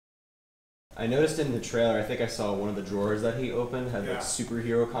I noticed in the trailer, I think I saw one of the drawers that he opened had like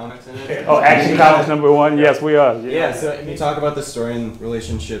superhero comics in it. Oh, Action Comics #1. Yes, we are. Yeah. So can you talk about the story in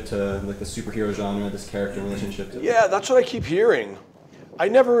relationship to like the superhero genre, this character relationship to? Yeah, that's what I keep hearing. I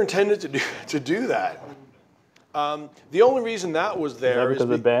never intended to do that. The only reason that was there is because of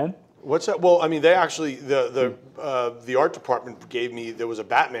the band. What's that? Well, I mean, they actually the art department gave me. There was a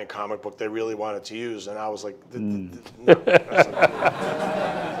Batman comic book they really wanted to use, and I was like, no,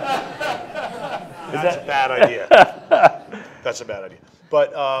 that's a bad idea. That's a bad idea.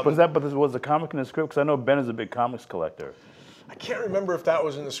 But was the comic in the script? Because I know Ben is a big comics collector. I can't remember if that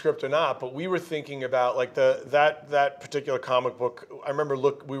was in the script or not, but we were thinking about like that particular comic book. I remember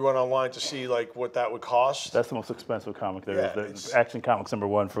we went online to see like what that would cost. That's the most expensive comic there is. The Action Comics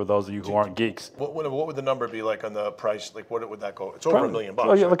 #1 for those of you who aren't geeks. What would the number be like on the price? Like what would that go? It's over $1 million.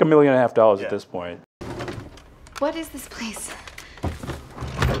 Oh yeah, like $1.5 million at this point. What is this place?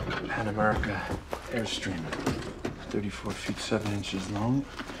 Pan America Airstream. 34 feet 7 inches long,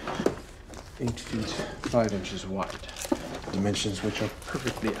 8 feet 5 inches wide. Dimensions which are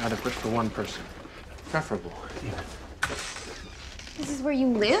perfectly adequate for one person. Preferable, even. This is where you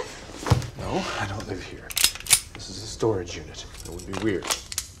live? No, I don't live here. This is a storage unit. It would be weird.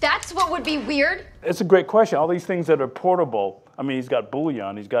 That's what would be weird? It's a great question. All these things that are portable. I mean, he's got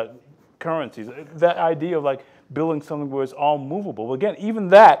bullion, he's got currencies. That idea of like building something where it's all movable. Well, again, even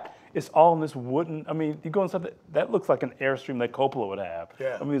that is all in this wooden. I mean, you go inside that looks like an Airstream that Coppola would have.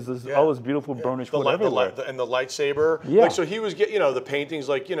 Yeah. I mean, there's all this beautiful burnished wood everywhere. And the lightsaber. Yeah. Like, so he was getting, the paintings.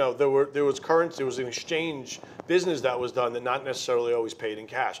 Like, there was currency. There was an exchange business that was done that not necessarily always paid in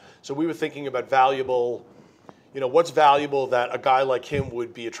cash. So we were thinking about valuable. What's valuable that a guy like him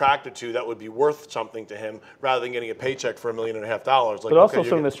would be attracted to that would be worth something to him rather than getting a paycheck for $1.5 million. Like, but also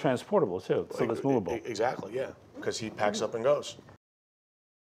something that's transportable too, so that's movable. Exactly, yeah, because he packs up and goes.